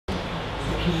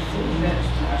To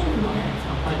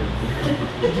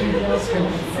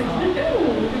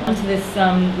this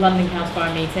London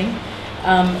Counterfire meeting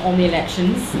on the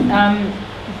elections. We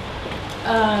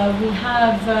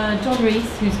have John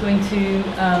Rees, who's going to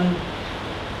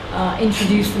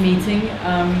introduce the meeting,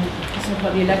 talk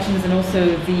about the elections and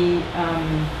also the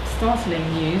startling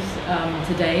news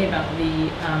today about the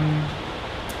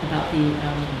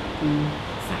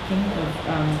sacking of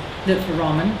Lutfi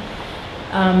Rahman.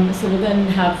 So we'll then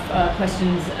have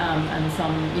questions and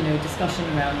some, discussion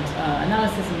around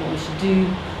analysis and what we should do,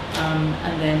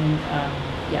 and then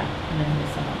we'll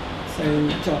sum up. So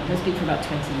John, we'll speak for about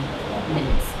 20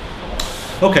 minutes.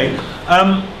 Okay.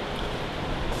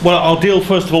 Well, I'll deal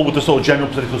first of all with the sort of general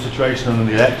political situation and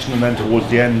the election, and then towards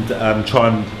the end try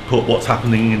and put what's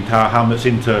happening in Tower Hamlets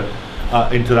into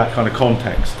that kind of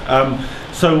context.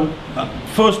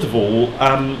 First of all,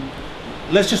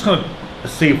 let's just kind of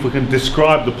see if we can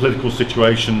describe the political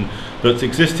situation that's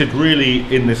existed really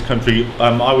in this country,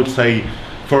 I would say,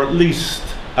 for at least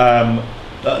 10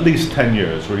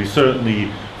 years, really. Certainly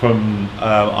from,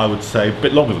 I would say, a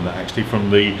bit longer than that actually,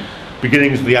 from the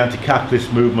beginnings of the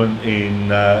anti-capitalist movement in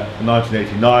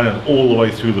 1989 and all the way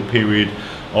through the period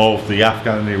of the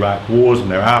Afghan and Iraq wars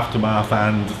and their aftermath,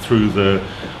 and through the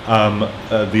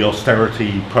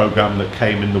austerity program that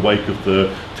came in the wake of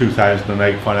the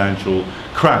 2008 financial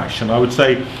crash. And I would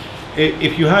say,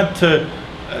 if you had to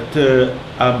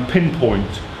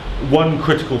pinpoint one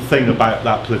critical thing about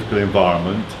that political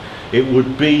environment, it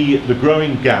would be the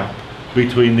growing gap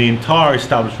between the entire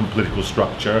establishment political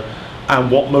structure and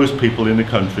what most people in the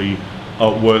country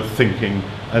were thinking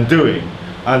and doing.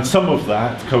 And some of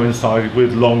that coincided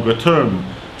with longer term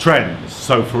trends.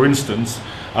 So for instance,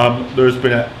 there's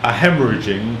been a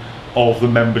hemorrhaging of the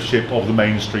membership of the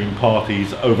mainstream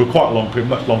parties over quite a long period,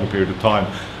 much longer period of time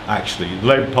actually. The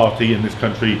Labour Party in this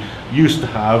country used to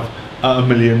have 1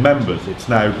 million members. It's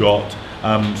now got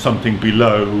something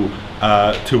below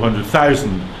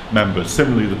 200,000 members.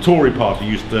 Similarly, the Tory party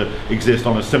used to exist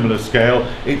on a similar scale.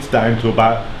 It's down to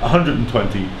about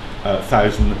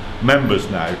 120,000 members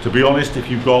now. To be honest, if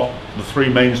you've got the three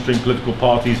mainstream political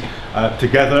parties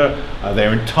together,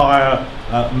 their entire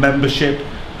membership,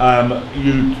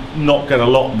 you'd not get a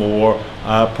lot more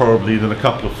probably than a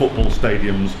couple of football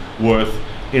stadiums worth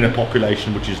in a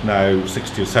population which is now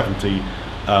 60 or 70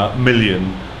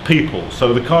 million people.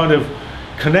 So the kind of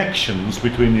connections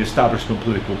between the establishment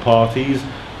political parties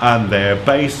and their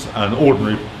base and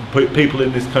ordinary people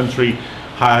in this country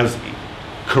has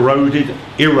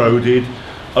eroded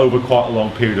over quite a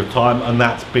long period of time, and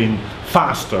that's been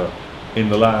faster in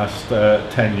the last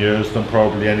 10 years than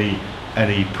probably any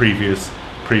previous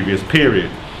period.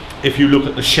 If you look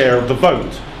at the share of the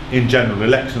vote in general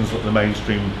elections that the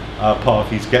mainstream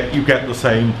parties get, you get the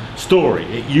same story.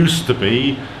 It used to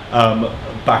be,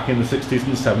 back in the 60s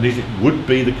and 70s, it would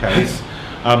be the case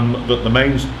that the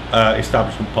main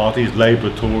establishment parties,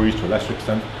 Labour, Tories, to a lesser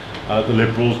extent the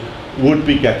Liberals, would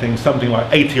be getting something like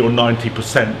 80 or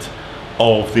 90%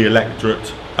 of the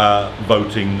electorate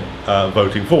voting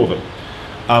for them.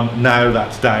 Now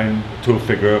that's down to a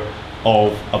figure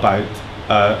of about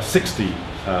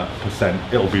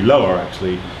 60%. It'll be lower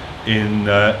actually in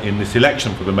this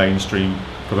election for the mainstream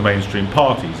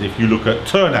parties. If you look at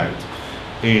turnout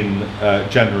in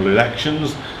general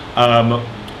elections,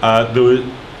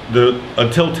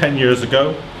 until 10 years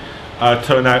ago,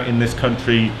 turnout in this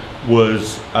country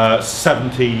was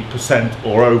 70%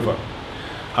 or over.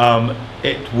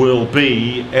 It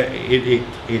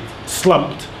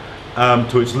slumped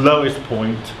to its lowest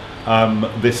point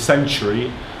this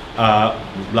century.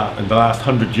 In the last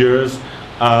 100 years,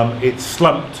 it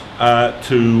slumped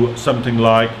to something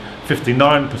like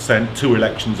 59% 2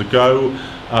 elections ago.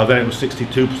 Then it was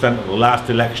 62% at the last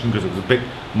election, because it was a bit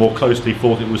more closely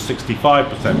fought. It was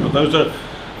 65%. But those are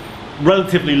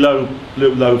relatively low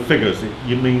figures.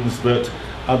 It means that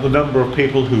the number of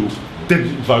people who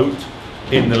didn't vote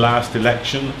in the last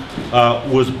election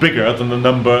was bigger than the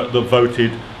number that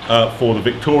voted for the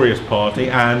victorious party,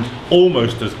 and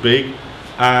almost as big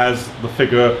as the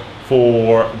figure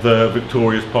for the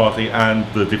victorious party and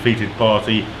the defeated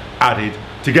party added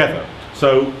together.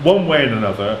 So one way and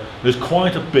another, there's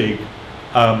quite a big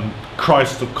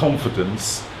crisis of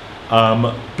confidence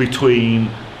between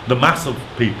the mass of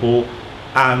people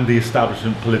and the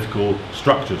establishment political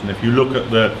structures. And if you look at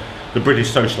the British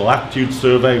Social Attitude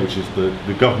Survey, which is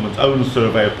the government's own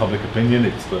survey of public opinion,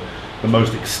 it's the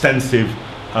most extensive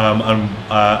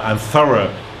and thorough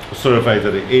survey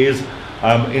that it is.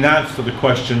 In answer to the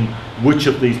question, which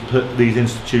of these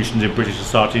institutions in British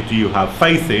society do you have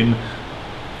faith in?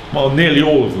 Well, nearly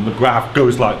all of them. The graph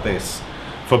goes like this.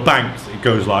 For banks, it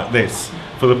goes like this.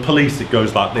 For the police, it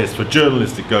goes like this. For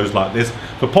journalists, it goes like this.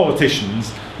 For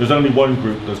politicians, there's only one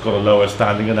group that's got a lower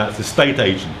standing, and that's estate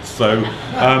agents. So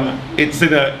it's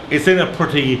in a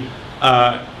pretty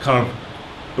kind of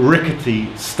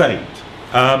rickety state.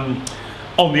 On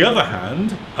the other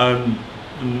hand,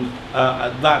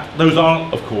 those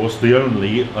aren't, of course, the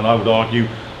only, and I would argue,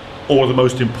 or the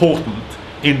most important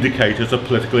indicators of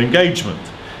political engagement.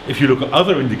 If you look at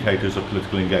other indicators of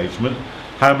political engagement,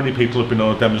 how many people have been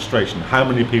on a demonstration? How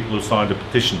many people have signed a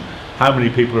petition? How many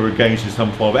people are engaged in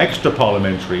some form of extra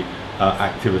parliamentary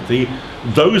activity?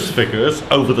 Those figures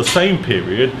over the same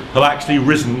period have actually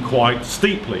risen quite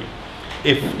steeply.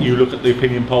 If you look at the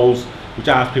opinion polls which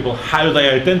ask people how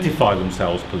they identify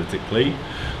themselves politically,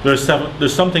 there's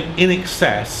something in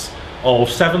excess of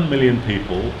 7 million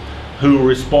people who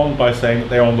respond by saying that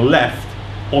they're on the left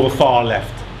or the far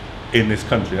left in this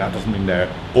country. That doesn't mean they're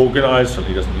organised,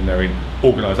 certainly doesn't mean they're in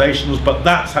organisations, but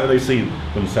that's how they see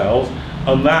themselves,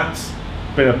 and that's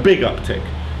been a big uptick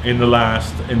in the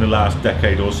last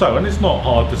decade or so. And it's not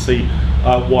hard to see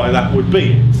why that would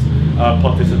be. It's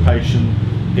participation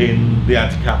in the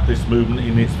anti-capitalist movement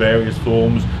in its various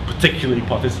forms, particularly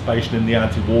participation in the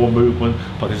anti-war movement,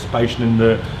 participation in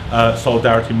the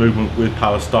solidarity movement with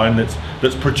Palestine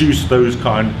that's produced those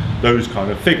kind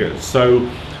of figures.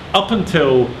 So up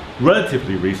until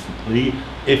relatively recently,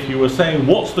 if you were saying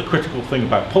what's the critical thing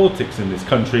about politics in this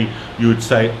country, you would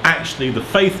say actually the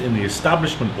faith in the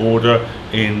establishment order,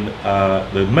 in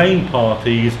the main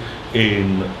parties,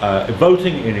 in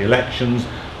voting in elections,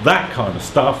 that kind of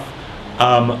stuff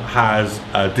has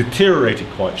deteriorated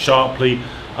quite sharply,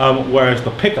 whereas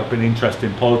the pickup in interest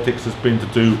in politics has been to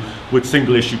do with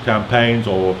single issue campaigns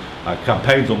or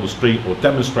campaigns on the street or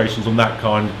demonstrations on that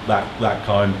kind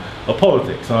of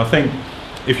politics. And I think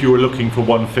if you were looking for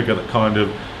one figure that kind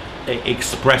of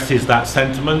expresses that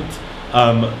sentiment,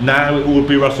 now it would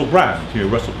be Russell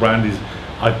Brand. Russell Brand is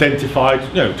identified,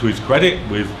 to his credit,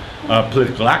 with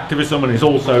political activism, and is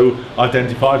also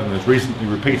identified and has recently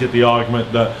repeated the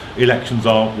argument that elections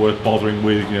aren't worth bothering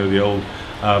with. The old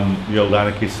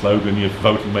anarchist slogan, if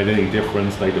voting made any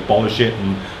difference, they'd abolish it,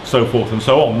 and so forth and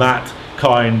so on. That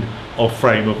kind of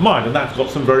frame of mind, and that's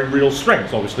got some very real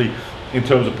strengths, obviously, in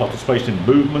terms of participation in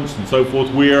movements and so forth.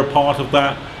 We're a part of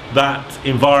that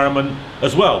environment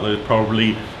as well. They're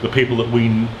probably the people that we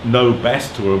know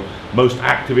best, who are most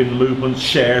active in the movements,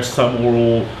 share some or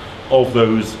all of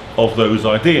those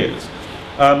ideas.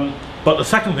 But the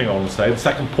second thing I want to say, the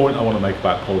second point I want to make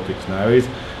about politics now is,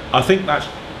 I think that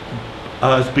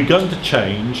has begun to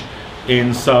change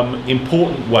in some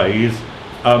important ways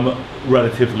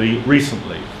relatively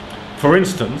recently. For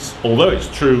instance, although it's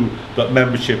true that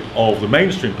membership of the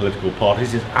mainstream political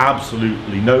parties is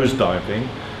absolutely nosediving,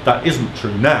 that isn't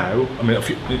true now. I mean,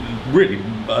 really,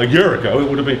 a year ago, it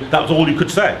would have been, that was all you could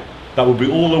say. That would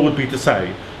be all there would be to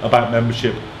say about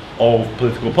membership of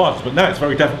political parties. But now it's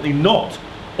very definitely not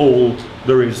all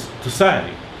there is to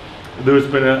say. There has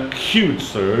been a huge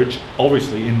surge,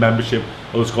 obviously, in membership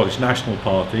of the Scottish National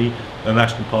Party, the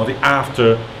National Party,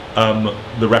 after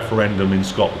the referendum in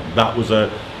Scotland. That was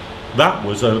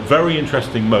a very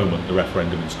interesting moment, the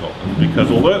referendum in Scotland, because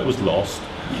although it was lost,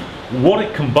 what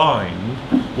it combined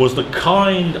was the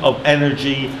kind of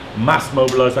energy, mass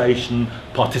mobilisation,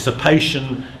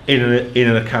 participation in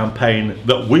a campaign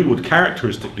that we would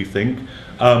characteristically think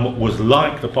was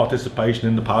like the participation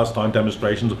in the Palestine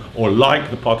demonstrations, or like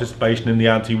the participation in the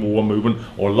anti-war movement,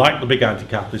 or like the big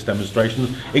anti-capitalist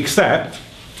demonstrations, except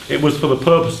it was for the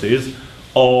purposes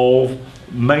of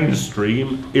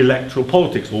mainstream electoral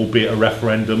politics, albeit a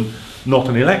referendum, not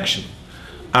an election.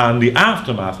 And the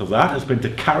aftermath of that has been to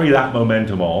carry that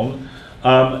momentum on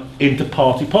into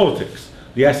party politics.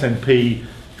 The SNP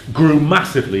grew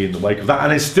massively in the wake of that,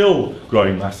 and is still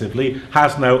growing massively,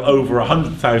 has now over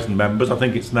 100,000 members. I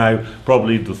think it's now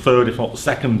probably the third, if not the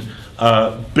second,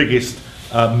 biggest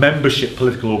membership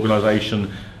political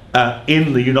organisation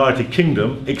in the United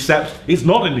Kingdom, except it's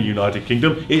not in the United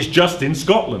Kingdom, it's just in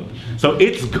Scotland. So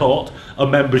it's got a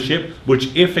membership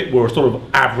which, if it were sort of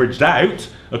averaged out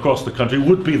across the country,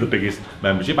 would be the biggest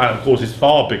membership, and of course is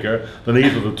far bigger than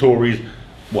either the Tories,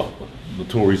 well, the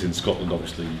Tories in Scotland,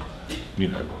 obviously,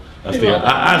 as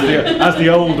the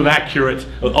old and accurate,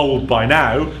 old by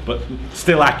now, but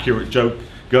still accurate joke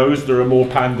goes, there are more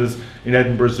pandas in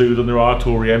Edinburgh Zoo than there are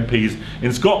Tory MPs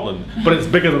in Scotland. But it's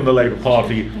bigger than the Labour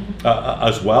Party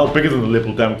as well, bigger than the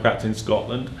Liberal Democrats in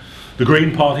Scotland. The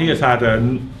Green Party has had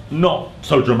a not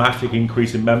so dramatic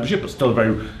increase in membership, but still a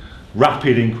very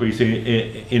rapid increase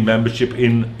in membership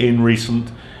in recent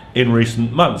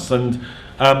months. And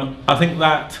I think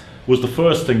that was the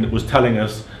first thing that was telling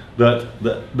us that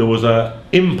there was an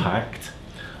impact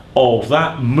of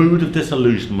that mood of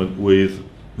disillusionment with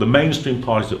the mainstream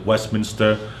parties at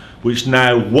Westminster, which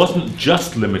now wasn't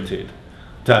just limited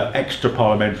to extra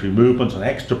parliamentary movements and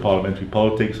extra parliamentary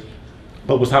politics,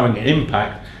 but was having an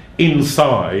impact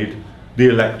inside the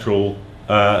electoral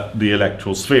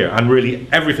sphere. And really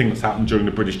everything that's happened during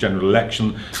the British general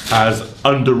election has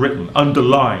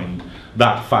underlined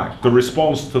that fact. The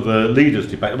response to the leaders'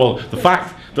 debate, well, the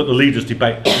fact that the leaders'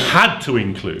 debate had to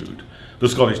include the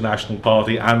Scottish National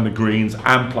Party and the Greens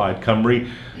and Plaid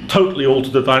Cymru totally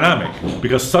altered the dynamic,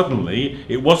 because suddenly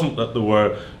it wasn't that there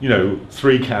were, you know,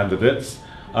 3 candidates,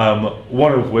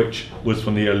 one of which was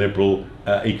for neoliberal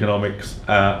economics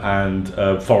and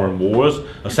foreign wars,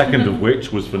 a second of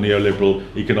which was for neoliberal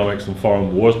economics and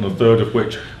foreign wars, and a third of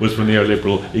which was for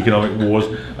neoliberal economic wars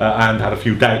and had a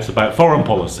few doubts about foreign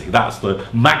policy. That's the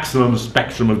maximum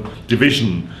spectrum of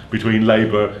division between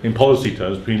Labour, in policy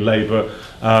terms, between Labour,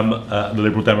 the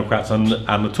Liberal Democrats and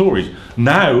the Tories.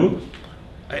 Now,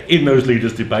 in those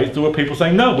leaders' debates, there were people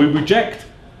saying, no, we reject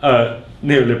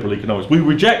neoliberal economics, we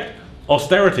reject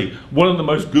austerity. One of the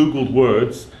most Googled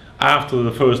words after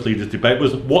the first leaders' debate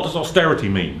was, what does austerity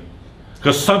mean?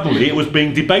 Because suddenly it was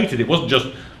being debated. It wasn't just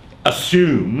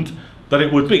assumed that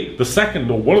it would be. The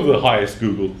second, or one of the highest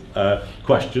Googled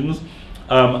questions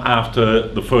after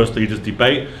the first leaders'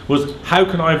 debate was, how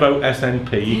can I vote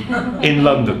SNP in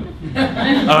London?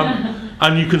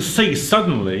 And you can see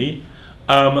suddenly,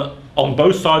 on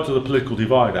both sides of the political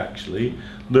divide actually,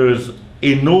 there's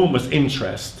enormous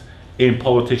interest in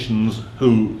politicians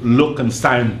who look and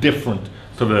sound different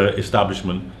to the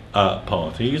establishment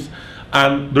parties,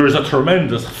 and there is a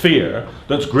tremendous fear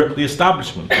that's gripped the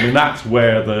establishment. I mean, that's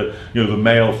where the the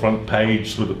Mail front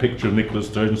page with a picture of Nicola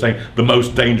Sturgeon saying the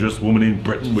most dangerous woman in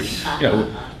Britain, which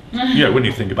when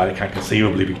you think about it, can't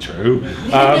conceivably be true.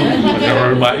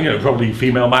 There are probably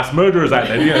female mass murderers out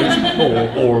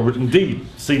there, or indeed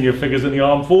senior figures in the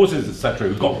armed forces, etc.,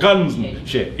 who've got guns and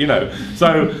shit.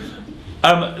 So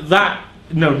that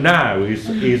now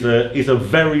is a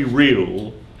very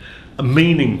real,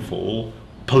 meaningful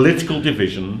political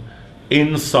division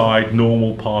inside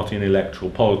normal party and electoral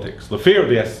politics. The fear of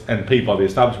the SNP by the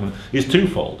establishment is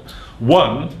twofold.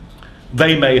 One,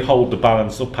 they may hold the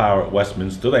balance of power at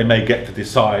Westminster. They may get to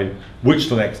decide which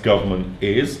the next government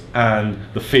is, and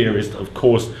the fear is, of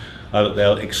course, that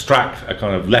they'll extract a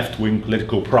kind of left-wing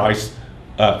political price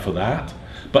for that.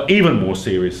 But even more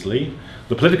seriously,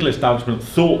 the political establishment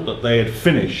thought that they had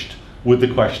finished with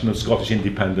the question of Scottish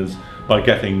independence by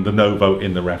getting the no vote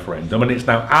in the referendum, and it's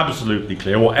now absolutely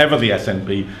clear, whatever the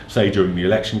SNP say during the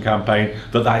election campaign,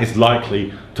 that that is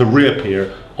likely to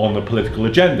reappear on the political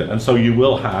agenda. And so you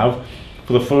will have,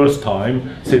 for the first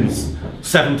time since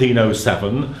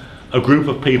 1707, a group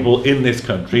of people in this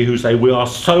country who say we are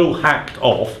so hacked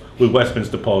off with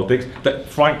Westminster politics that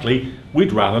frankly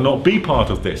we'd rather not be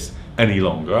part of this any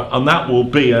longer, and that will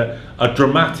be a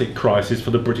dramatic crisis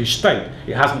for the British state.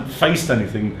 It hasn't faced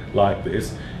anything like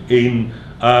this in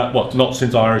not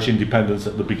since Irish independence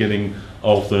at the beginning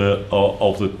of the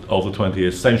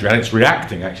 20th century, and it's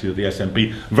reacting actually to the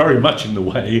SNP very much in the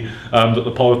way that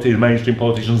the mainstream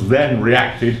politicians then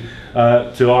reacted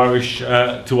to Irish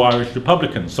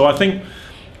Republicans. So I think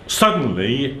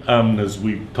suddenly, as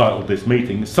we titled this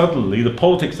meeting, suddenly the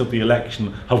politics of the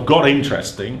election have got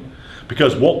interesting,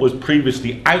 because what was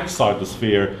previously outside the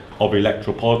sphere of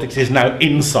electoral politics is now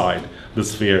inside the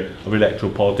sphere of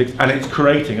electoral politics, and it's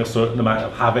creating a certain amount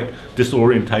of havoc,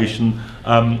 disorientation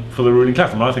for the ruling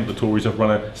class. And I think the Tories have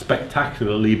run a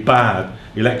spectacularly bad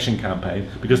election campaign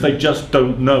because they just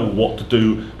don't know what to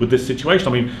do with this situation.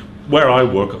 I mean, where I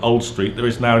work at Old Street, there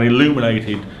is now an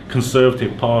illuminated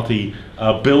Conservative Party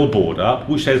billboard up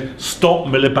which says "Stop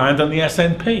Miliband and the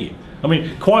SNP." I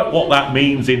mean, quite what that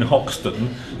means in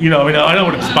Hoxton, I know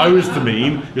what it's supposed to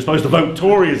mean. You're supposed to vote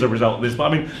Tory as a result of this,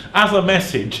 but I mean, as a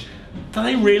message, do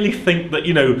they really think that,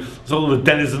 sort of the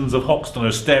denizens of Hoxton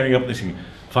are staring up and thinking,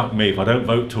 fuck me, if I don't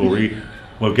vote Tory,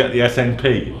 we'll get the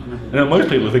SNP? Most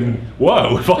people are thinking,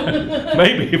 whoa,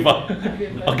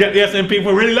 I'll get the SNP if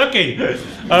we're really lucky.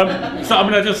 So I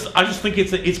mean, I just think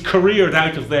it's careered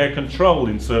out of their control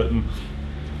in certain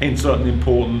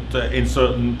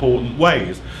important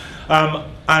ways.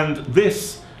 And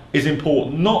this is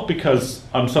important not because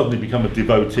I'm suddenly become a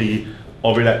devotee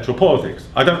of electoral politics.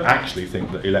 I don't actually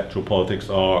think that electoral politics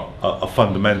are a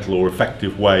fundamental or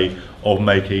effective way of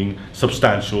making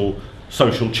substantial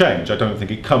social change. I don't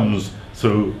think it comes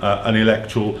through an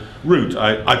electoral route.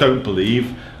 I don't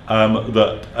believe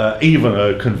that even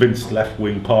a convinced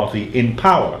left-wing party in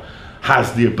power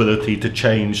has the ability to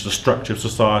change the structure of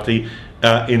society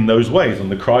in those ways.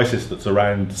 And the crisis that's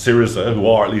around Syriza, who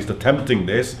are at least attempting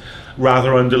this,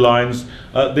 rather underlines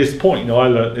this point. You know, I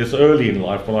learned this early in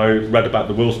life when I read about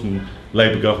the Wilson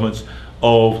Labour governments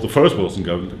of the first Wilson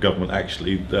government,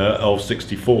 actually, of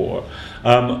 '64,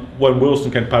 when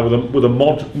Wilson came to power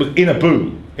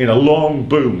in a long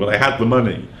boom where they had the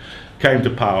money, came to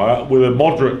power with a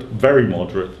very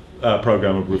moderate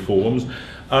programme of reforms.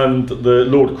 And the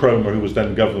Lord Cromer, who was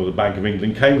then governor of the Bank of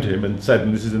England, came to him and said,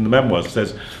 and this is in the memoirs,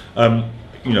 says,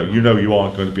 you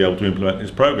aren't going to be able to implement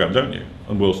this programme, don't you?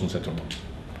 And Wilson said to him,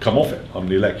 come off it. I'm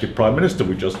the elected Prime Minister.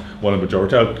 We just won a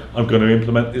majority. I'm going to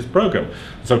implement this programme.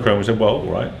 So Cromer said, well, all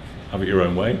right, have it your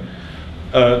own way.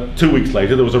 2 weeks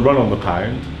later, there was a run on the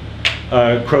pound.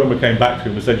 Cromer came back to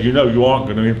him and said, you aren't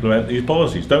going to implement these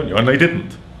policies, don't you? And they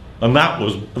didn't. And that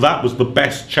was the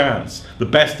best chance, the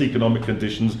best economic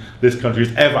conditions this country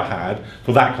has ever had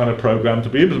for that kind of programme to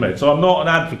be implemented. So I'm not an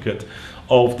advocate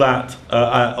of that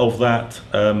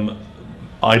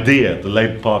idea, the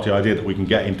Labour Party idea that we can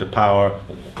get into power,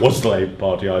 was the Labour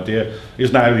Party idea,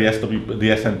 is now the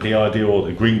SNP idea, or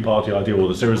the Green Party idea, or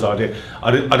the Syriza idea.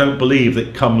 I don't believe that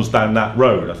it comes down that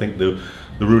road. I think the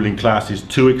ruling class is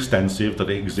too extensive,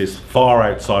 that it exists far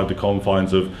outside the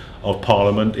confines of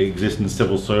Parliament. It exists in the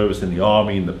civil service, in the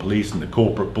army, in the police, in the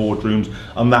corporate boardrooms,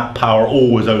 and that power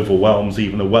always overwhelms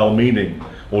even a well-meaning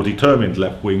or determined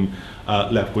left-wing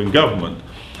government.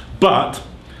 But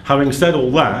having said all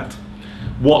that,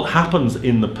 what happens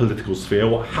in the political sphere,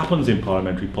 what happens in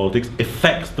parliamentary politics,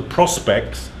 affects the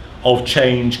prospects of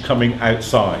change coming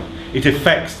outside. It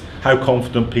affects how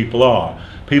confident people are.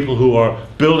 People who are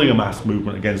building a mass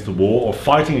movement against the war or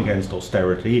fighting against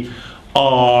austerity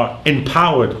are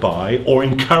empowered by, or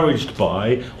encouraged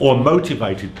by, or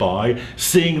motivated by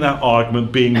seeing that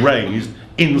argument being raised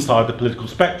inside the political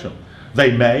spectrum.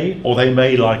 They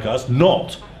may, like us,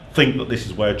 not think that this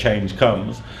is where change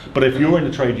comes, but if you're in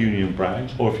the trade union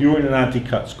branch, or if you're in an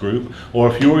anti-cuts group,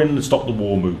 or if you're in the Stop the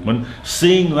War movement,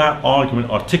 seeing that argument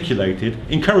articulated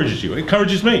encourages you. It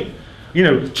encourages me.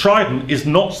 Trident is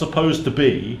not supposed to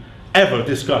be ever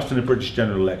discussed in a British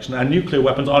general election, and nuclear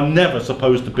weapons are never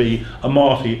supposed to be a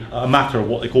matter of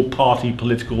what they call party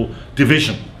political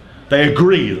division. They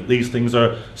agree that these things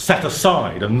are set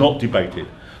aside and not debated.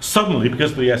 Suddenly,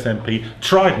 because of the SNP,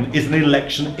 Trident is an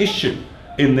election issue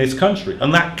in this country,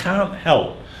 and that can't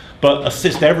help but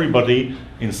assist everybody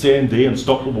in CND and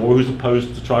Stop the War who's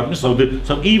opposed to Trident.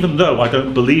 So even though I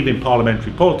don't believe in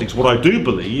parliamentary politics, what I do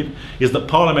believe is that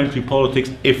parliamentary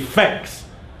politics affects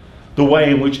the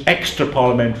way in which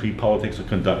extra-parliamentary politics are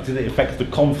conducted. It affects the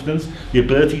confidence, the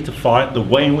ability to fight, the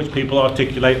way in which people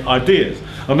articulate ideas.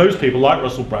 And those people, like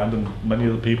Russell Brand and many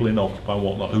of the people in Occupy and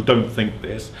whatnot, who don't think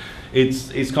this,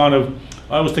 it's kind of,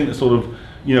 I always think that sort of,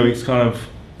 it's kind of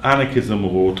anarchism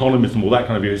or autonomism or that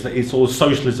kind of view. It's sort of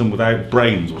socialism without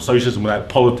brains, or socialism without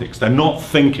politics. They're not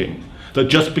thinking that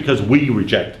just because we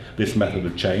reject this method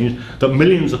of change, that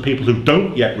millions of people who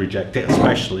don't yet reject it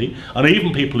especially, and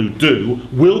even people who do,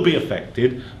 will be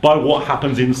affected by what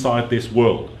happens inside this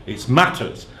world. It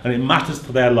matters, and it matters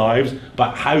to their lives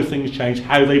about how things change,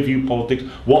 how they view politics,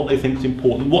 what they think is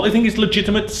important, what they think is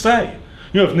legitimate to say.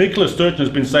 If Nicola Sturgeon has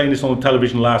been saying this on the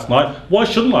television last night, why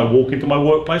shouldn't I walk into my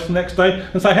workplace the next day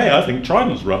and say, hey, I think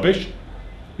Trident's rubbish?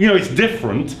 It's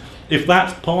different if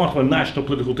that's part of a national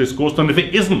political discourse than if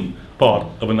it isn't part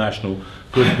of a national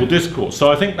political discourse.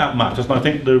 So I think that matters, and I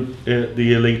think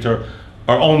the elite are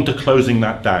on to closing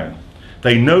that down.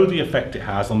 They know the effect it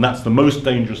has, and that's the most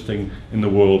dangerous thing in the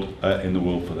world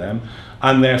for them.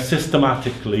 And they're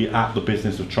systematically at the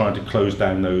business of trying to close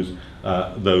down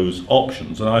those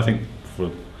options. And I think, for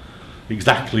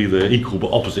exactly the equal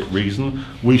but opposite reason,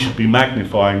 we should be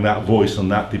magnifying that voice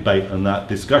and that debate and that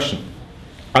discussion.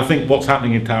 I think what's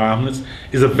happening in Tower Hamlets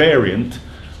is a variant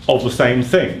of the same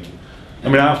thing. I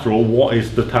mean, after all, what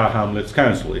is the Tower Hamlets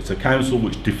Council? It's a council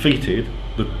which defeated,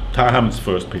 the Tower Hamlets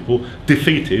First people,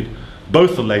 defeated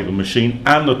both the Labour machine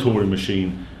and the Tory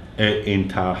machine in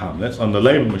Tower Hamlets. And the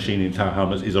Labour machine in Tower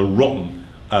Hamlets is a rotten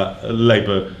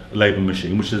Labour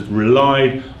machine, which has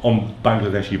relied on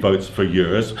Bangladeshi votes for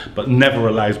years, but never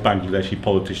allows Bangladeshi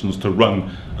politicians to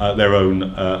run their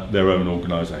own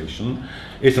organisation.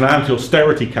 It's an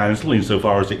anti-austerity council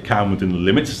insofar as it can within the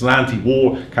limits. It's an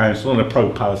anti-war council and a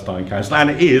pro-Palestine council,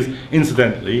 and it is,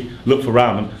 incidentally, Lutfur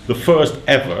Rahman, the first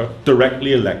ever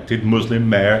directly elected Muslim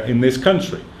mayor in this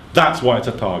country. That's why it's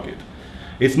a target.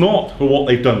 It's not for what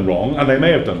they've done wrong, and they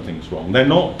may have done things wrong. They're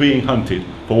not being hunted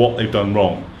for what they've done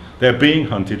wrong. They're being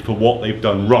hunted for what they've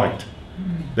done right.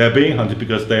 They're being hunted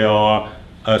because they are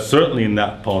certainly in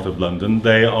that part of London,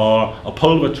 they are a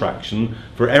pole of attraction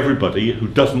for everybody who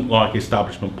doesn't like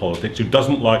establishment politics, who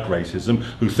doesn't like racism,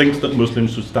 who thinks that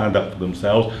Muslims should stand up for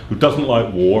themselves, who doesn't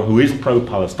like war, who is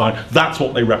pro-Palestine. That's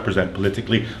what they represent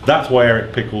politically. That's why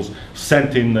Eric Pickles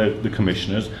sent in the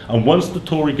commissioners. And once the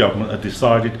Tory government had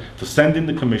decided to send in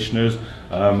the commissioners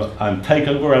and take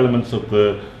over elements of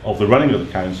the running of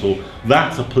the council,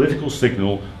 that's a political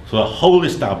signal for the whole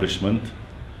establishment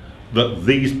that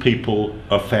these people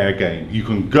are fair game. You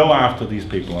can go after these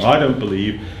people, and I don't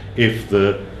believe if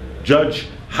the judge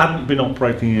hadn't been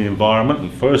operating in an environment,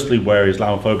 and firstly where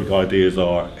Islamophobic ideas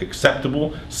are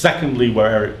acceptable, secondly where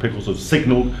Eric Pickles has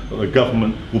signalled that the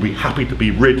government will be happy to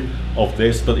be rid of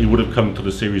this, that he would have come to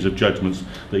the series of judgments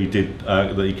that he did,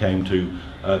 that he came to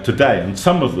today. And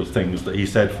some of the things that he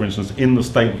said, for instance, in the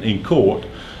statement in court,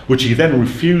 which he then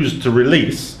refused to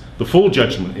release. The full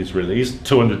judgment is released,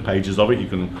 200 pages of it. You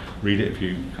can read it if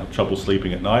you have trouble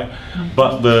sleeping at night.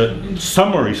 But the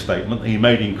summary statement that he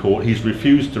made in court, he's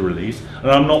refused to release.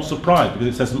 And I'm not surprised, because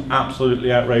it says some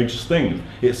absolutely outrageous things.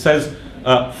 It says,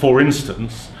 for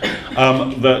instance,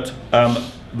 that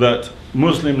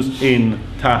Muslims in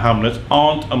Tower Hamlets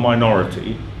aren't a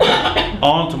minority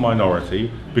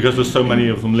because there's so many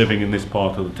of them living in this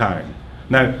part of the town.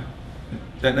 Now,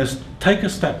 let's take a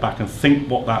step back and think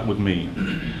what that would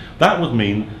mean. That would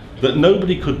mean that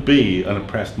nobody could be an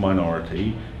oppressed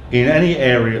minority in any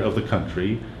area of the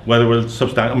country where there were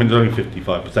substantial, I mean, there's only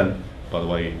 55%, by the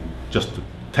way,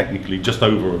 technically just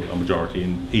over a majority,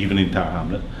 even in Tower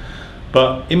Hamlet.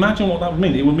 But imagine what that would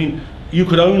mean. It would mean you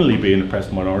could only be an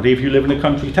oppressed minority if you live in a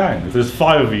country town. If there's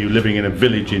 5 of you living in a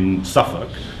village in Suffolk,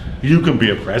 you can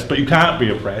be oppressed, but you can't be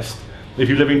oppressed if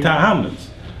you live in Tower Hamlets.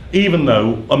 Even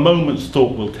though a moment's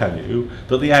thought will tell you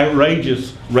that the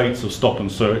outrageous rates of stop and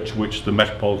search which the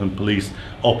Metropolitan Police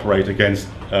operate against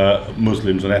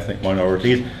Muslims and ethnic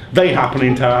minorities, they happen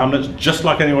in Tower Hamlets just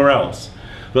like anywhere else.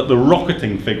 That the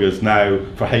rocketing figures now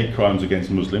for hate crimes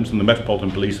against Muslims, and the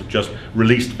Metropolitan Police have just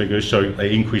released figures showing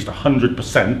they increased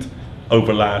 100%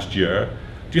 over last year.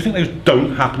 Do you think those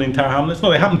don't happen in Tower Hamlets?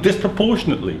 No, they happen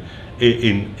disproportionately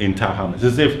in Tower Hamlets.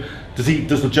 As if,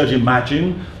 does the judge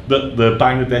imagine that the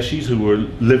Bangladeshis who were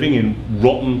living in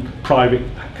rotten private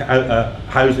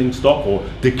housing stock or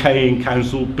decaying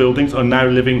council buildings are now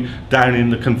living down in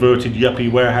the converted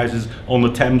yuppie warehouses on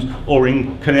the Thames or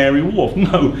in Canary Wharf?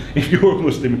 No, if you're a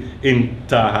Muslim in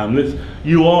Tower Hamlets,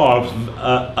 you are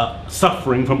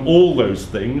suffering from all those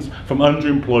things, from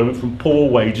underemployment, from poor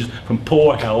wages, from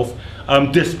poor health,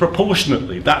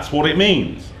 disproportionately. That's what it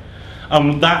means.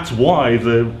 That's why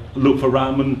the Look for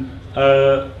Rahman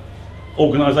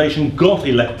organisation got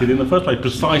elected in the first place,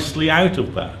 precisely out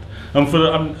of that. And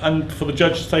for the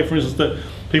judge to say, for instance, that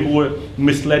people were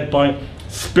misled by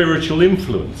spiritual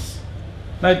influence.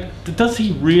 Now, does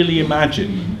he really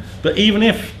imagine that even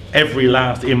if every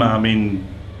last imam in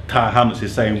Tower Hamlets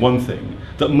is saying one thing,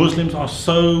 that Muslims are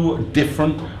so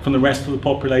different from the rest of the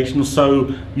population,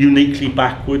 so uniquely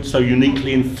backward, so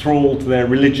uniquely enthralled to their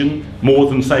religion, more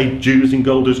than, say, Jews in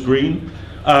Golders Green,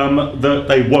 that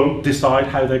they won't decide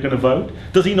how they're going to vote?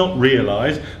 Does he not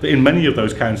realise that in many of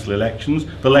those council elections,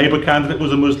 the Labour candidate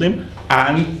was a Muslim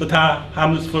and the Tower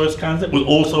Hamlets first candidate was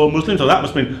also a Muslim? So that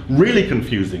must have been really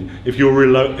confusing if you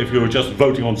were just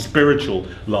voting on spiritual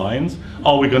lines.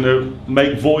 Are we going to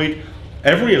make void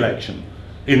every election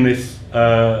in this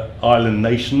island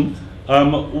nation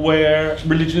where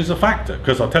religion is a factor?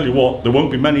 Because I'll tell you what, there won't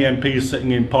be many MPs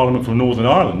sitting in Parliament from Northern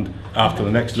Ireland after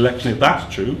the next election if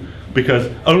that's true,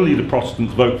 because only the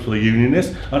Protestants vote for the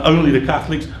Unionists and only the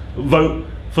Catholics vote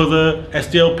for the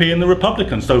SDLP and the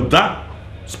Republicans. So that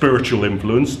spiritual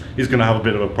influence is going to have a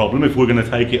bit of a problem if we're going to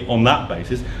take it on that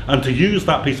basis. And to use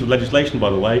that piece of legislation,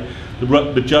 by the way,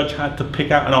 the judge had to pick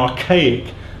out an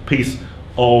archaic piece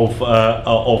of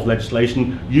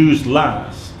legislation used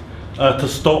last to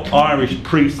stop Irish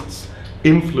priests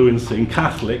influencing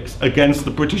Catholics against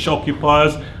the British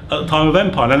occupiers at the time of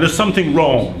empire. Now, there's something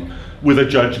wrong with a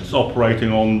judge that's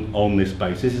operating on this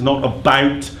basis. It's not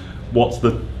about what's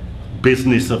the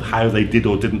business of how they did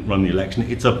or didn't run the election.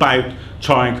 It's about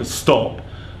trying to stop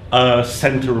a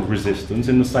centre of resistance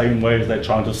in the same way as they're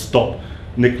trying to stop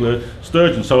Nicola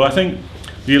Sturgeon. So I think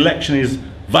the election is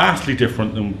vastly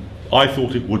different than I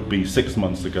thought it would be 6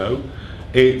 months ago.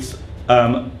 It's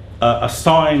a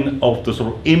sign of the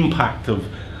sort of impact of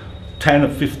 10 or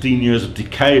 15 years of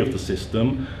decay of the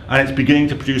system, and it's beginning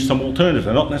to produce some alternatives.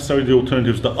 They're not necessarily the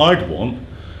alternatives that I'd want,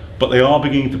 but they are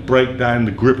beginning to break down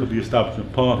the grip of the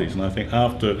establishment parties. And I think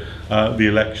after the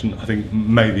election, I think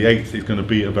May the 8th is going to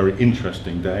be a very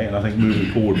interesting day, and I think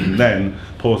moving forward from then,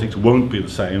 politics won't be the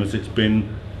same as it's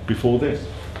been before this.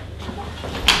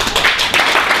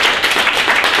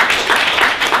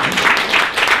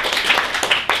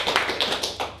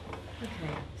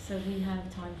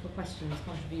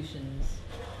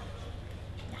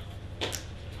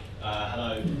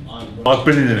 Hello, I've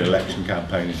been in an election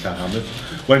campaign in Tower Hamlets.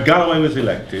 When Galloway was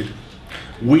elected,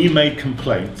 we made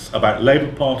complaints about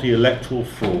Labour Party electoral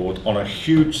fraud on a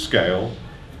huge scale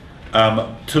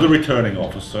to the returning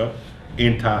officer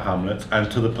in Tower Hamlets and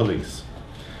to the police.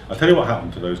 I'll tell you what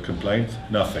happened to those complaints.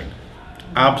 Nothing.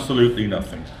 Absolutely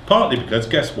nothing. Partly because,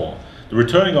 guess what? The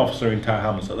returning officer in Tower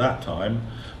Hamlets at that time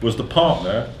was the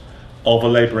partner of a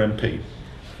Labour MP.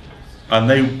 And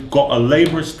they got a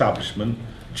Labour establishment,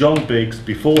 John Biggs,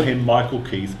 before him Michael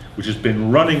Keith, which has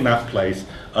been running that place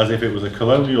as if it was a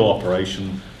colonial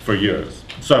operation for years.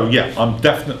 So yeah, I'm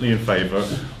definitely in favour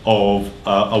of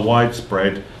a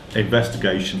widespread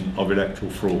investigation of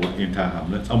electoral fraud in Tower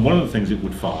Hamlets. And one of the things it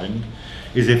would find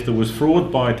is if there was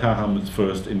fraud by Tower Hamlets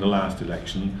first in the last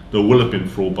election, there will have been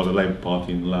fraud by the Labour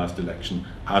Party in the last election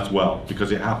as well,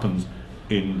 because it happens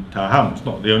in Tower Hamlets.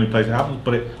 Not the only place it happens,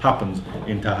 but it happens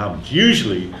in Tower Hamlets.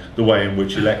 Usually the way in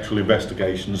which electoral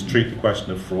investigations treat the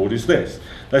question of fraud is this.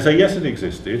 They say, yes, it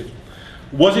existed.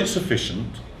 Was it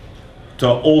sufficient to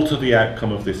alter the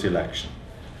outcome of this election?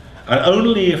 And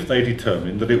only if they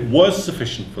determine that it was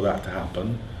sufficient for that to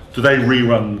happen do they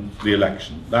rerun the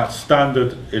election. That's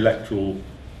standard electoral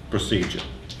procedure.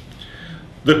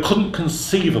 There couldn't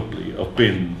conceivably have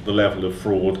been the level of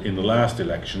fraud in the last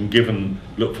election, given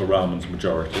Lutfer Rahman's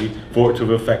majority, for it to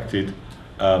have affected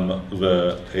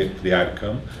the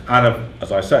outcome. And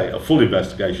as I say, a full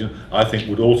investigation, I think,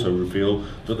 would also reveal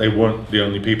that they weren't the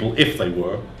only people, if they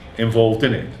were, involved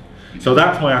in it. So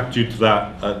that's my attitude to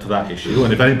that issue.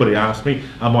 And if anybody asks me,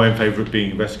 am I in favour of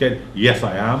being investigated? Yes,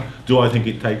 I am. Do I think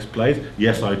it takes place?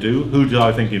 Yes, I do. Who do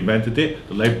I think invented it?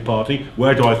 The Labour Party.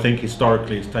 Where do I think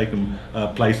historically it's taken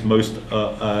place most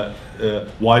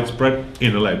widespread?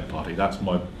 In the Labour Party. That's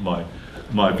my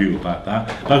view about that.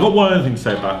 But I've got one other thing to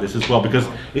say about this as well, because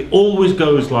it always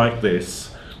goes like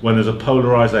this when there's a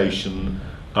polarisation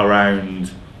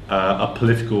around a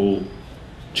political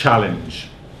challenge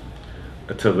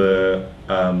to the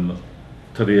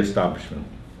establishment.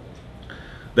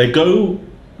 They go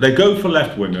for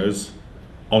left-wingers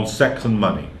on sex and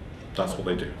money. That's what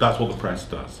they do. That's what the press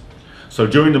does. So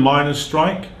during the miners'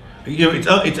 strike, you know,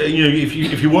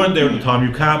 if you weren't there at the time,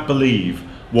 you can't believe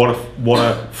what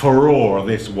a furore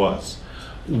this was.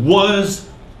 Was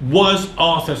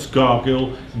Arthur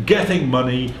Scargill getting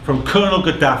money from Colonel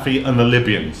Gaddafi and the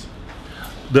Libyans?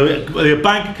 The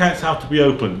bank accounts have to be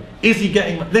opened. Is he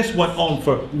getting? This went on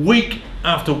for week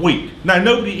after week. Now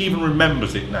nobody even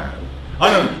remembers it now.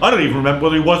 I don't even remember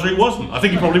whether he was or he wasn't. I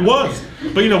think he probably was.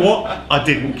 But you know what? I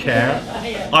didn't care.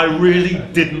 I really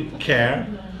didn't care,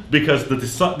 because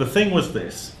the thing was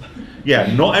this.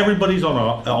 Yeah, not everybody's on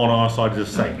our side is a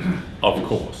saint, of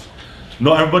course.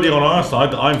 Not everybody on our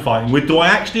side that I'm fighting with do I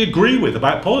actually agree with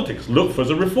about politics. Look, for as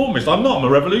a reformist, I'm not. I'm a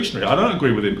revolutionary. I don't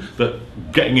agree with him that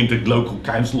getting into local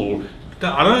council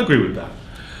I don't agree with that.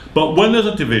 But when there's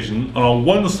a division, and on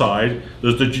one side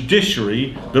there's the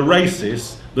judiciary, the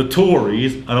racists, the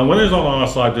Tories, and when there's on our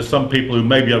side there's some people who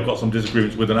maybe I've got some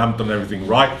disagreements with and haven't done everything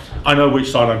right, I know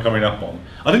which side I'm coming up on.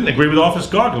 I didn't agree with Arthur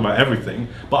Scargill about everything,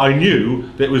 but I knew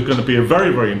that it was going to be a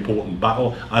very, very important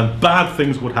battle, and bad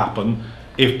things would happen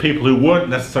if people who weren't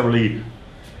necessarily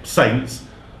saints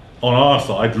on our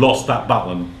side lost that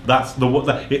battle. And that's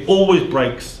it always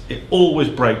breaks. It always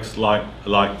breaks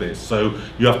like this. So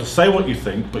you have to say what you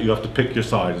think, but you have to pick your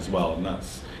side as well, and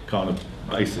that's kind of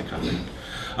basic, I think.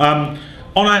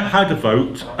 On how to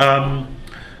vote,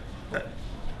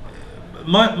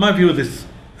 my view of this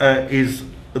is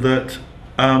that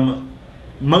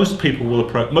most people will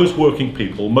approach, most working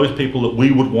people, most people that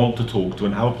we would want to talk to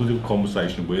and have a political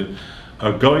conversation with,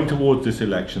 are going towards this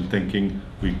election thinking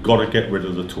we've got to get rid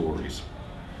of the Tories.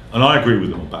 And I agree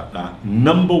with them about that.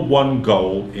 Number one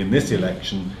goal in this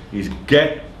election is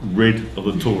get rid of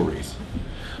the Tories.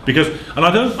 Because, and I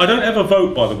don't ever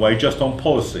vote, by the way, just on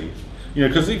policy. You know,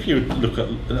 because if you look at,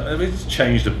 it's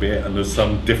changed a bit and there's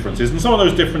some differences, and some of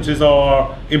those differences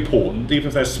are important. Even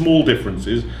if they're small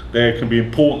differences, there can be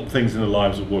important things in the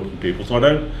lives of working people. So I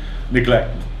don't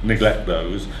neglect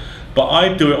those. But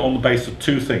I do it on the basis of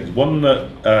two things. One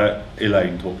that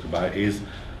Elaine talked about is,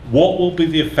 what will be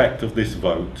the effect of this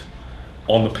vote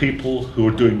on the people who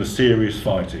are doing the serious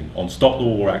fighting, on Stop the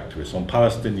War activists, on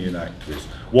Palestinian activists?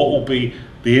 What will be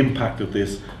the impact of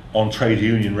this on trade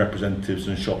union representatives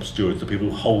and shop stewards, the people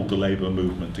who hold the labour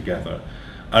movement together?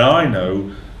 And I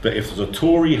know that if there's a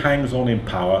Tory hangs on in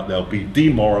power, they'll be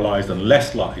demoralised and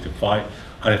less likely to fight.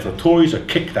 And if the Tories are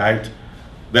kicked out,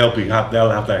 they'll have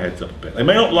their heads up a bit. They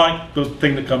may not like the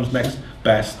thing that comes next,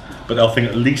 best, but they'll think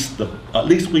at least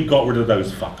we got rid of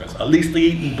those fuckers. At least the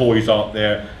Eton boys aren't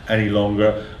there any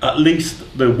longer. At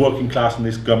least the working class in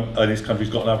this country's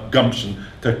got enough gumption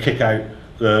to kick out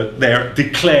their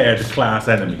declared class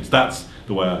enemies. That's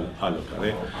the way I look at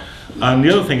it. And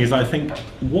the other thing is, I think,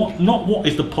 not what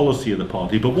is the policy of the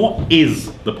party, but what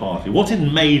is the party? What's it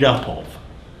made up of?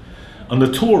 And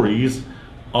the Tories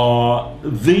are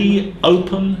the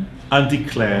open and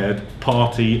declared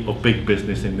party of big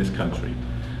business in this country.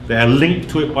 They are linked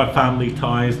to it by family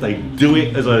ties. They do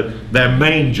it as their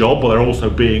main job, but they're also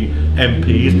being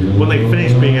MPs. When they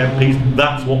finish being MPs,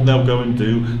 that's what they'll go and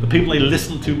do. The people they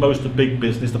listen to most of big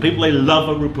business, the people they love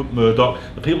are Rupert Murdoch,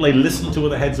 the people they listen to are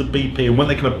the heads of BP, and when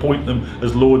they can appoint them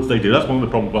as Lords, they do. That's one of the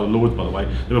problems by the Lords, by the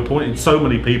way. They've appointed so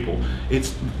many people.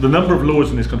 It's the number of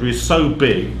Lords in this country is so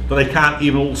big that they can't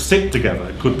even all sit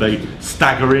together. Could they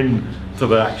stagger in to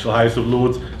the actual House of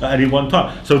Lords at any one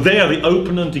time? So they are the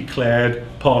open and declared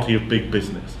party of big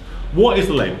business. What is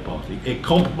the Labour Party? It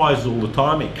compromises all the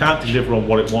time, it can't deliver on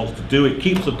what it wants to do, it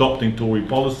keeps adopting Tory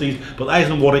policies, but that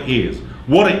isn't what it is.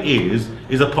 What it is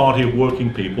a party of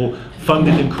working people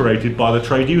funded and created by the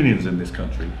trade unions in this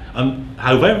country. And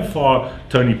however far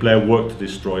Tony Blair worked to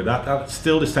destroy that, that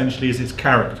still essentially is its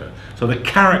character. So the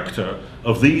character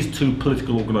of these two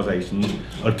political organisations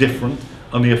are different,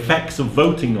 and the effects of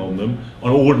voting on them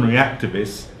on ordinary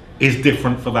activists is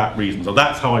different for that reason. So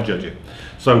that's how I judge it.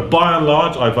 So by and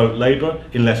large, I vote Labour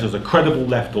unless there's a credible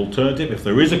left alternative. If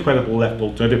there is a credible left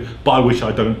alternative, by which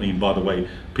I don't mean, by the way,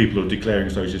 people who are declaring a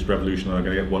socialist revolution are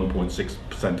going to get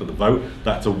 1.6% of the vote.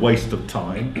 That's a waste of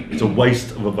time. It's a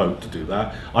waste of a vote to do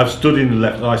that. I've stood in the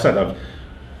left, like I said,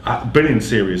 I've been in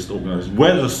serious organisations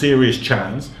where there's a serious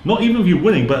chance, not even of you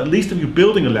winning, but at least of you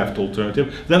building a left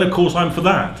alternative, then of course I'm for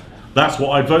that. That's what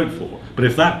I'd vote for. But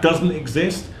if that doesn't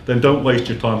exist, then don't waste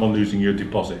your time on losing your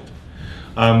deposit.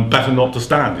 Better not to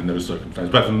stand in those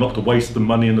circumstances. Better not to waste the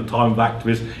money and the time of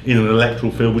activists in an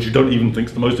electoral field which you don't even think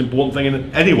is the most important thing in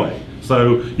it anyway.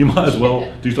 So you might as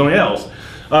well do something else.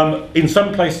 In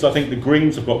some places I think the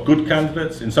Greens have got good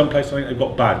candidates. In some places I think they've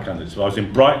got bad candidates. If I was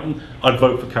in Brighton, I'd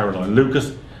vote for Caroline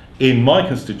Lucas. In my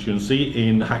constituency,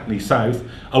 in Hackney South,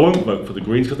 I won't vote for the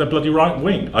Greens because they're bloody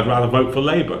right-wing. I'd rather vote for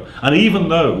Labour. And even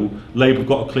though Labour have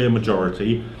got a clear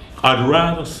majority, I'd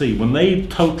rather see, when they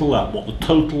total up what the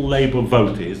total Labour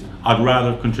vote is, I'd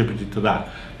rather have contributed to that.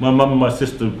 My mum and my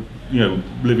sister,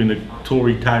 live in a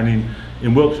Tory town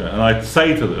in Wiltshire, and I'd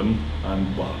say to them,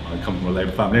 and well, I come from a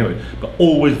Labour family anyway, but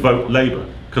always vote Labour,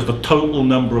 because the total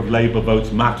number of Labour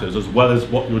votes matters as well as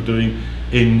what you're doing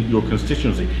in your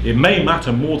constituency. It may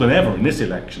matter more than ever in this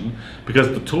election because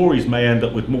the Tories may end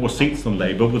up with more seats than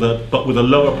Labour, but with a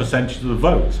lower percentage of the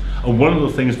votes. And one of the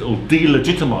things that will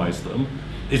delegitimise them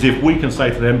is if we can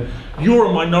say to them, you're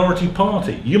a minority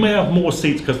party. You may have more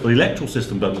seats because the electoral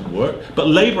system doesn't work, but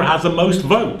Labour has the most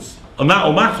votes. And that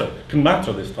will matter, can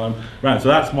matter this time round. So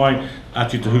that's my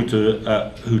attitude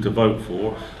to who to vote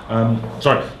for.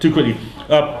 Sorry, too quickly.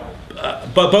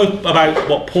 But both about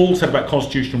what Paul said about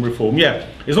constitutional reform. Yeah,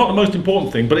 it's not the most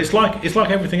important thing, but it's like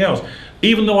everything else.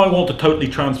 Even though I want to totally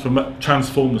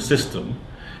transform the system,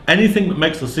 anything that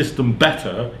makes the system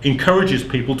better encourages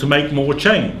people to make more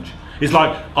change. It's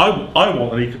like I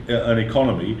want an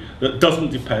economy that doesn't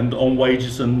depend on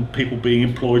wages and people being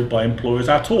employed by employers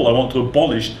at all. I want to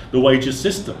abolish the wages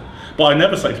system. But I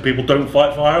never say to people, don't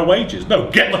fight for higher wages. No,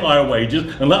 get the higher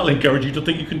wages, and that'll encourage you to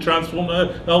think you can transform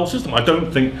the whole system. I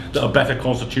don't think that a better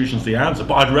constitution is the answer,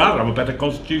 but I'd rather have a better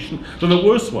constitution than a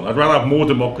worse one. I'd rather have more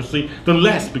democracy than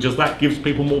less, because that gives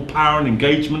people more power and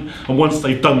engagement, and once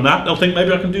they've done that, they'll think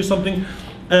maybe I can do something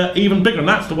even bigger. And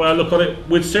that's the way I look at it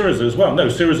with Syriza as well. No,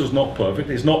 Syriza's not perfect,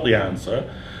 it's not the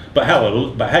answer, but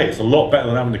hey, it's a lot better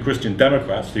than having the Christian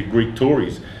Democrats, the Greek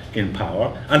Tories, in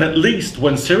power. And at least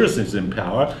when Syriza is in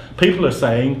power, people are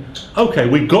saying, okay,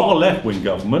 we've got a left-wing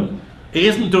government, it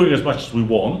isn't doing as much as we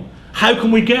want, how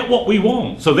can we get what we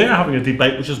want? So they're having a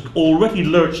debate which has already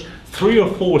lurched 3 or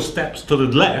 4 steps to the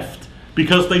left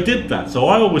because they did that. So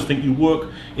I always think you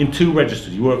work in 2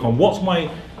 registers. You work on what's my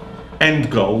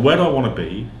end goal, where do I want to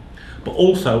be, but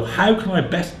also how can I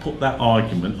best put that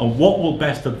argument and what will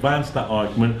best advance that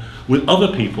argument with other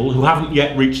people who haven't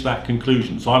yet reached that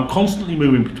conclusion. So I'm constantly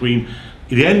moving between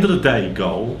the end of the day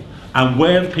goal and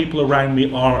where the people around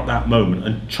me are at that moment,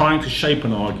 and trying to shape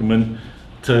an argument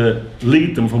to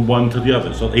lead them from one to the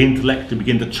other, so they intellectually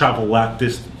begin to travel that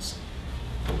distance.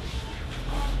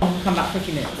 I'll come back for a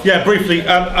few minutes. Yeah, briefly.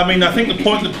 I mean, I think the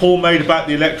point that Paul made about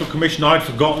the Electoral Commission, I'd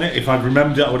forgotten it. If I'd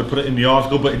remembered it, I would have put it in the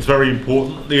article, but it's very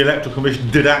important. The Electoral Commission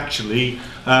did actually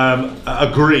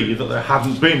agree that there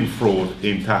hadn't been fraud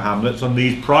in Tower Hamlets, and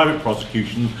these private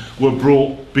prosecutions were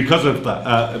brought because of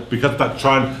that,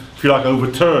 try and, if you like,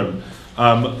 overturn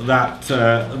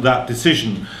that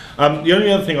decision. The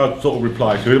only other thing I'd sort of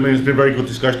reply to, I mean, it's been a very good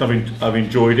discussion, I've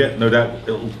enjoyed it, no doubt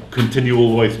it'll continue all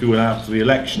the way through and after the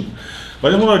election. But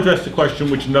I just want to address the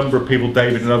question which a number of people,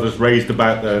 David and others, raised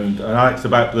about, and Alex,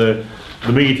 about the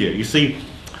media. You see,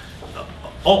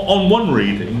 on one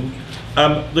reading,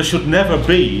 there should never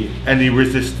be any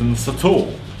resistance at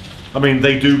all. I mean,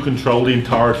 they do control the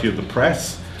entirety of the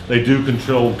press, they do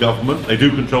control government, they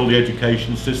do control the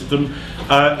education system.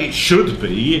 It should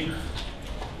be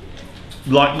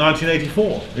like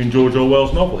 1984 in George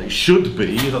Orwell's novel. It should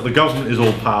be that the government is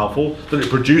all powerful, that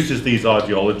it produces these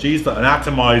ideologies, that an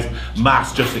atomized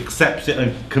mass just accepts it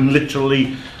and can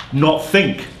literally not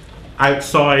think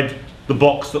outside the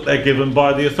box that they're given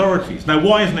by the authorities. Now,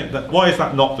 why is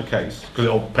that not the case? Because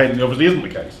it patently obviously isn't the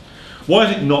case. Why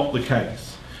is it not the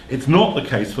case? It's not the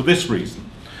case for this reason.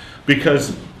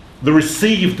 Because the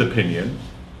received opinion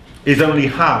is only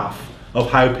half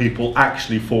of how people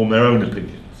actually form their own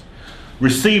opinions.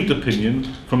 Received opinion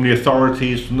from the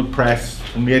authorities, from the press,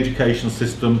 from the education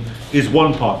system is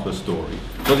one part of the story.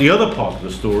 But the other part of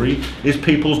the story is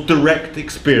people's direct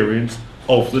experience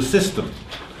of the system.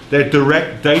 Their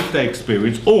direct day-to-day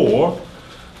experience, or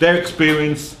their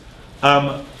experience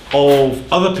of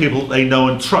other people that they know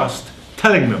and trust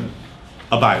telling them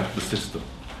about the system.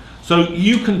 So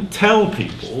you can tell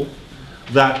people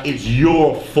that it's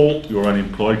your fault you're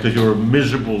unemployed because you're a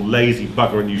miserable, lazy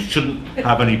bugger and you shouldn't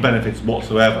have any benefits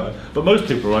whatsoever. But most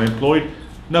people are unemployed.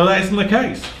 No, that isn't the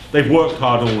case. They've worked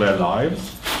hard all their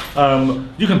lives.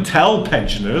 You can tell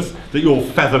pensioners that you're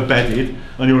feather-bedded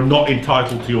and you're not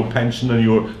entitled to your pension and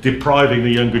you're depriving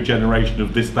the younger generation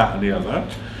of this, that and the other.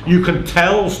 You can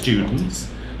tell students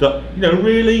that, you know,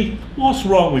 really, what's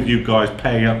wrong with you guys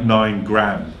paying up 9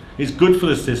 grand? It's good for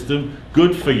the system,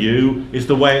 good for you, it's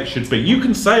the way it should be. You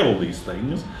can say all these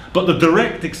things, but the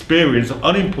direct experience of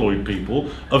unemployed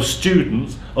people, of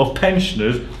students, of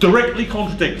pensioners, directly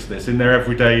contradicts this in their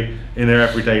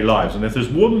everyday lives. And if there's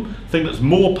one thing that's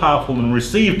more powerful than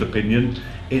received opinion,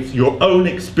 it's your own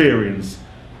experience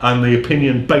and the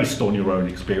opinion based on your own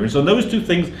experience. And those two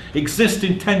things exist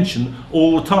in tension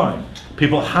all the time.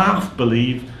 People half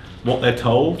believe what they're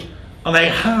told, and they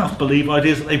half believe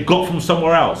ideas that they've got from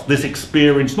somewhere else. This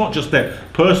experience, not just their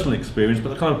personal experience, but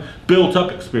the kind of built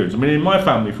up experience. I mean, in my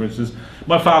family, for instance,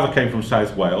 my father came from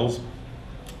South Wales,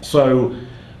 so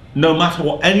no matter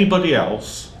what anybody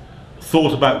else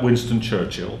thought about Winston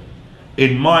Churchill,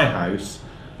 in my house,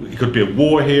 he could be a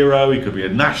war hero, he could be a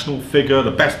national figure,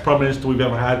 the best prime minister we've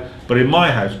ever had, but in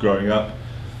my house growing up,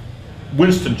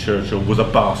 Winston Churchill was a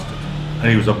bastard. And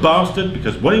he was a bastard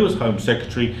because when he was Home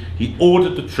Secretary, he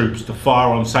ordered the troops to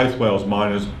fire on South Wales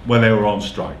miners when they were on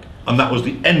strike. And that was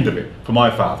the end of it for my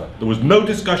father. There was no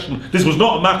discussion. This was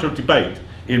not a matter of debate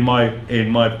in my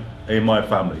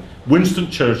family. Winston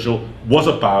Churchill was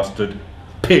a bastard,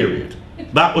 period.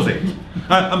 That was it.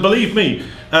 And believe me,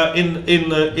 in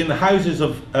the houses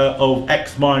of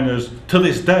ex-miners to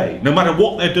this day, no matter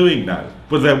what they're doing now,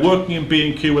 whether they're working in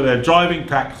B&Q, whether they're driving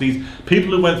taxis,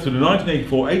 people who went through the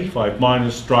 1984-85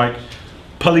 miners' strike,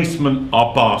 policemen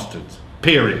are bastards,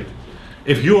 period.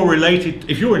 If you're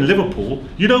in Liverpool,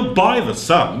 you don't buy the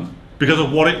Sun because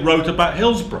of what it wrote about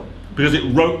Hillsborough, because it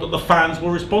wrote that the fans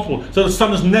were responsible. So the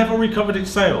Sun has never recovered its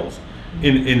sales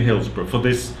in Hillsborough for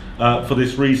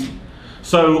this reason.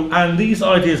 So, and these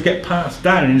ideas get passed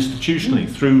down institutionally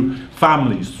through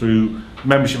families, through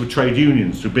membership of trade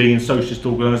unions, through being in socialist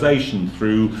organisations,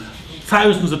 through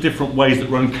thousands of different ways that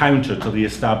run counter to the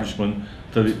establishment,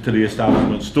 to the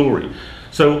establishment story.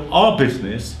 So our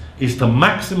business is to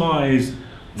maximise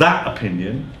that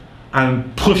opinion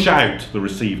and push out the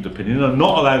received opinion, and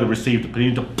not allow the received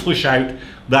opinion to push out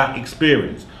that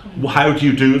experience. How do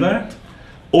you do that?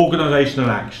 Organisation and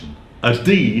action. A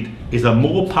deed is a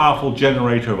more powerful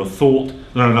generator of a thought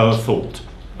than another thought.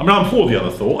 I mean, I'm for the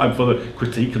other thought, I'm for the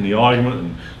critique and the argument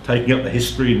and taking up the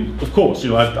history, and of course,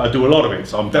 you know, I do a lot of it,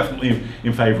 so I'm definitely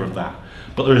in favour of that.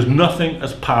 But there is nothing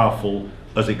as powerful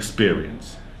as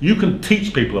experience. You can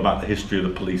teach people about the history of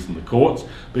the police and the courts,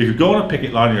 but if you go on a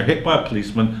picket line and you're hit by a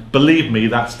policeman, believe me,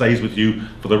 that stays with you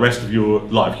for the rest of your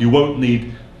life. You won't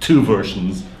need two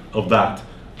versions of that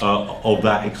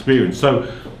experience.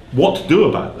 So what to do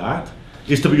about that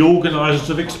is to be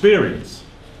organisers of experience.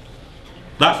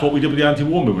 That's what we did with the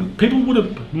anti-war movement. People would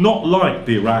have not liked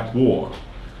the Iraq war,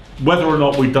 whether or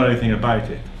not we'd done anything about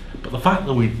it. But the fact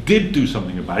that we did do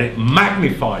something about it,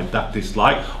 magnified that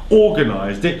dislike,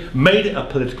 organised it, made it a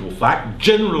political fact,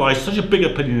 generalised such a big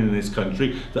opinion in this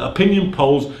country that opinion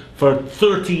polls for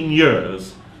 13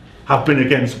 years have been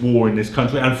against war in this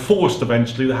country and forced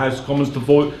eventually the House of Commons to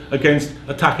vote against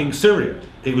attacking Syria.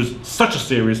 It was such a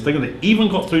serious thing and it even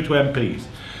got through to MPs.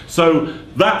 So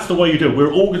that's the way you do it.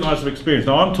 We're organised of experience.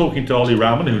 Now I'm talking to Ollie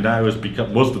Rahman, who now was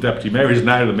the Deputy Mayor, is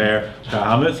now the Mayor of Tower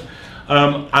Hamlets,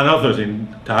 and others in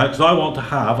Tower, because I want to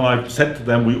have, and I've said to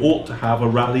them, we ought to have a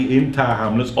rally in Tower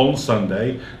Hamlets on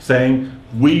Sunday saying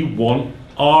we want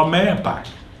our Mayor back.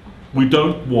 We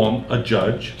don't want a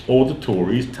judge or the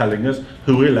Tories telling us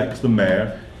who elects the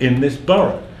Mayor in this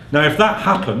borough. Now if that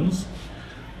happens,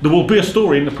 there will be a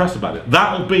story in the press about it.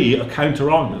 That'll be a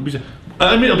counter-argument.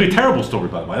 I mean, it'll be a terrible story,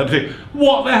 by the way. They'll be saying,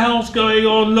 what the hell's going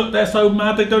on? Look, they're so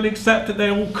mad, they don't accept it,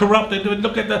 they're all corrupt, they're doing,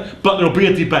 look at that. But there'll be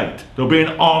a debate, there'll be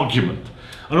an argument.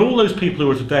 And all those people who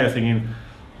are today are thinking,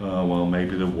 oh, well,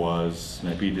 maybe there was,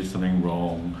 maybe he did something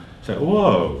wrong. Say,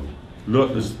 whoa,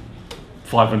 look, there's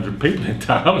 500 people in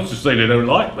town to say they don't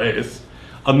like this.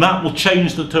 And that will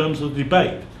change the terms of the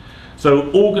debate.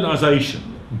 So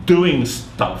organisation, doing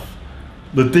stuff,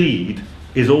 the deed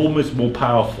is almost more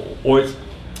powerful, or it's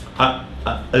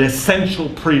an essential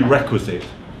prerequisite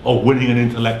of winning an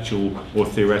intellectual or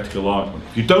theoretical argument.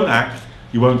 If you don't act,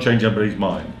 you won't change anybody's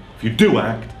mind. If you do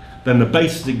act, then the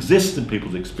basis exists in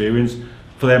people's experience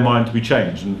for their mind to be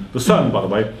changed. And the Sun, by the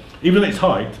way, even at its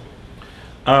height,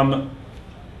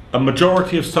 a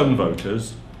majority of Sun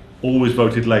voters always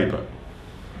voted Labour.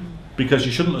 Because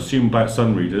you shouldn't assume about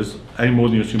Sun readers, any more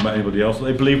than you assume about anybody else, that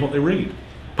they believe what they read.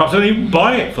 Perhaps they don't even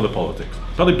buy it for the politics.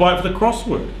 Perhaps they buy it for the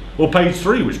crossword. Or page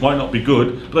 3, which might not be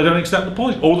good, but they don't accept the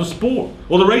politics. Or the sport.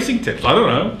 Or the racing tips. I don't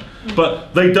know.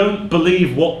 But they don't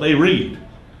believe what they read.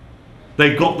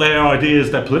 They got their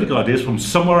ideas, their political ideas, from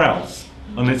somewhere else.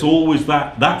 And it's always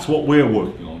that. That's what we're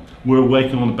working on. We're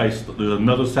working on the basis that there's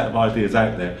another set of ideas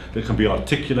out there that can be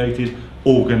articulated,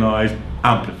 organised,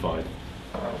 amplified.